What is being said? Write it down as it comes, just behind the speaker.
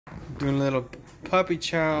Doing a little puppy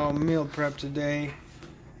chow meal prep today.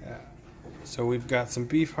 So we've got some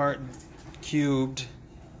beef heart cubed,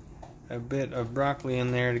 a bit of broccoli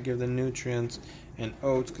in there to give the nutrients, and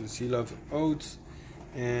oats because he loves oats.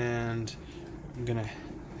 And I'm gonna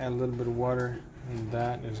add a little bit of water, and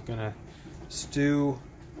that is gonna stew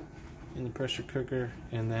in the pressure cooker,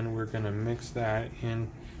 and then we're gonna mix that in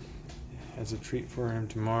as a treat for him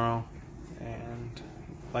tomorrow. And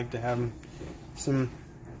I'd like to have him some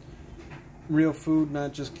real food,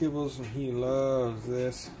 not just kibbles, and he loves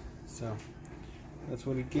this, so that's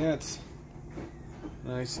what he gets.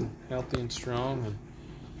 Nice and healthy and strong, and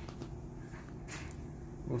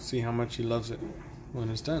we'll see how much he loves it when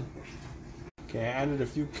it's done. Okay, I added a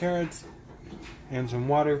few carrots and some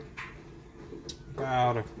water,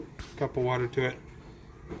 about a cup of water to it,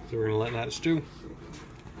 so we're gonna let that stew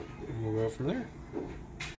and we'll go from there.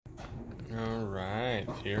 Alright,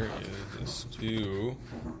 here is the stew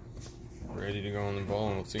ready to go in the bowl,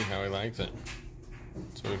 and we'll see how he likes it.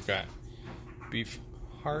 So we've got beef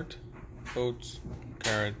heart, oats,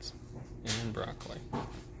 carrots, and broccoli.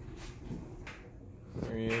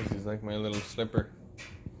 There he is. He's like my little slipper.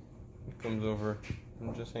 He comes over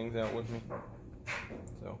and just hangs out with me.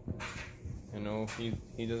 So I know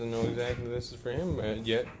he doesn't know exactly this is for him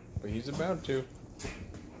yet, but he's about to.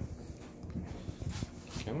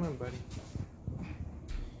 Come on, buddy.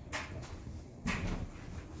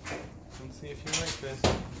 Let's see if you like this.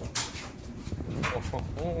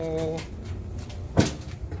 Oh.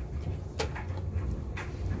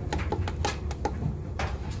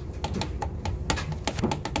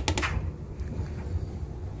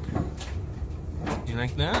 You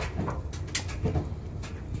like that?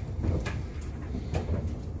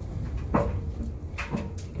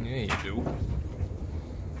 Yeah, you do.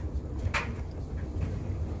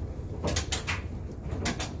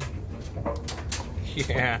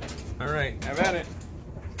 Yeah. All right, have at it.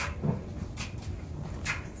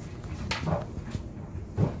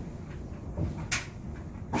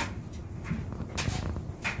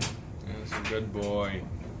 That's a good boy.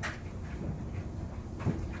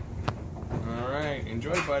 All right,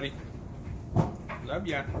 enjoy, buddy. Love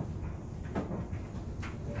ya.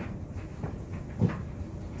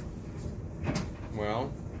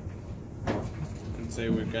 Well, I can say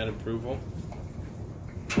we've got approval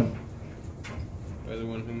by the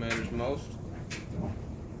one who matters most.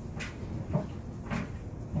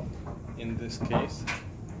 In this case,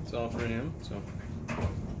 it's all for him, so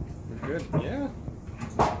we're good. Yeah.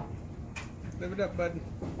 Live it up, bud.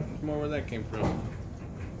 There's more where that came from.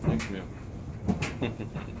 Next meal.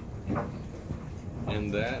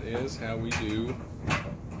 And that is how we do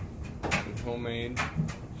some homemade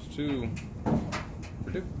stew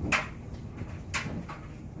for Duke.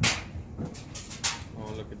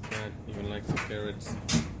 Oh, look at that. Even likes the carrots.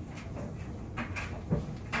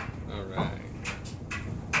 Alright.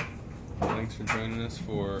 Thanks for joining us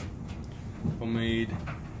for homemade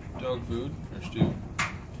dog food or stew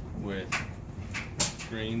with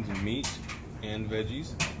grains and meat and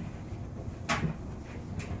veggies.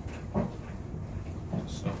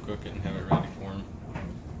 Just cook it and have it ready for him.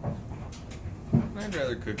 I'd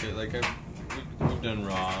rather cook it like we've done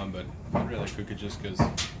raw, but I'd rather cook it just because I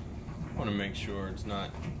want to make sure it's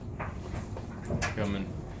not coming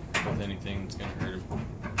with anything that's going to hurt him.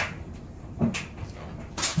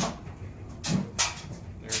 So,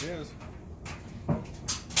 there it is.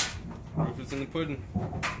 Proof is in the pudding.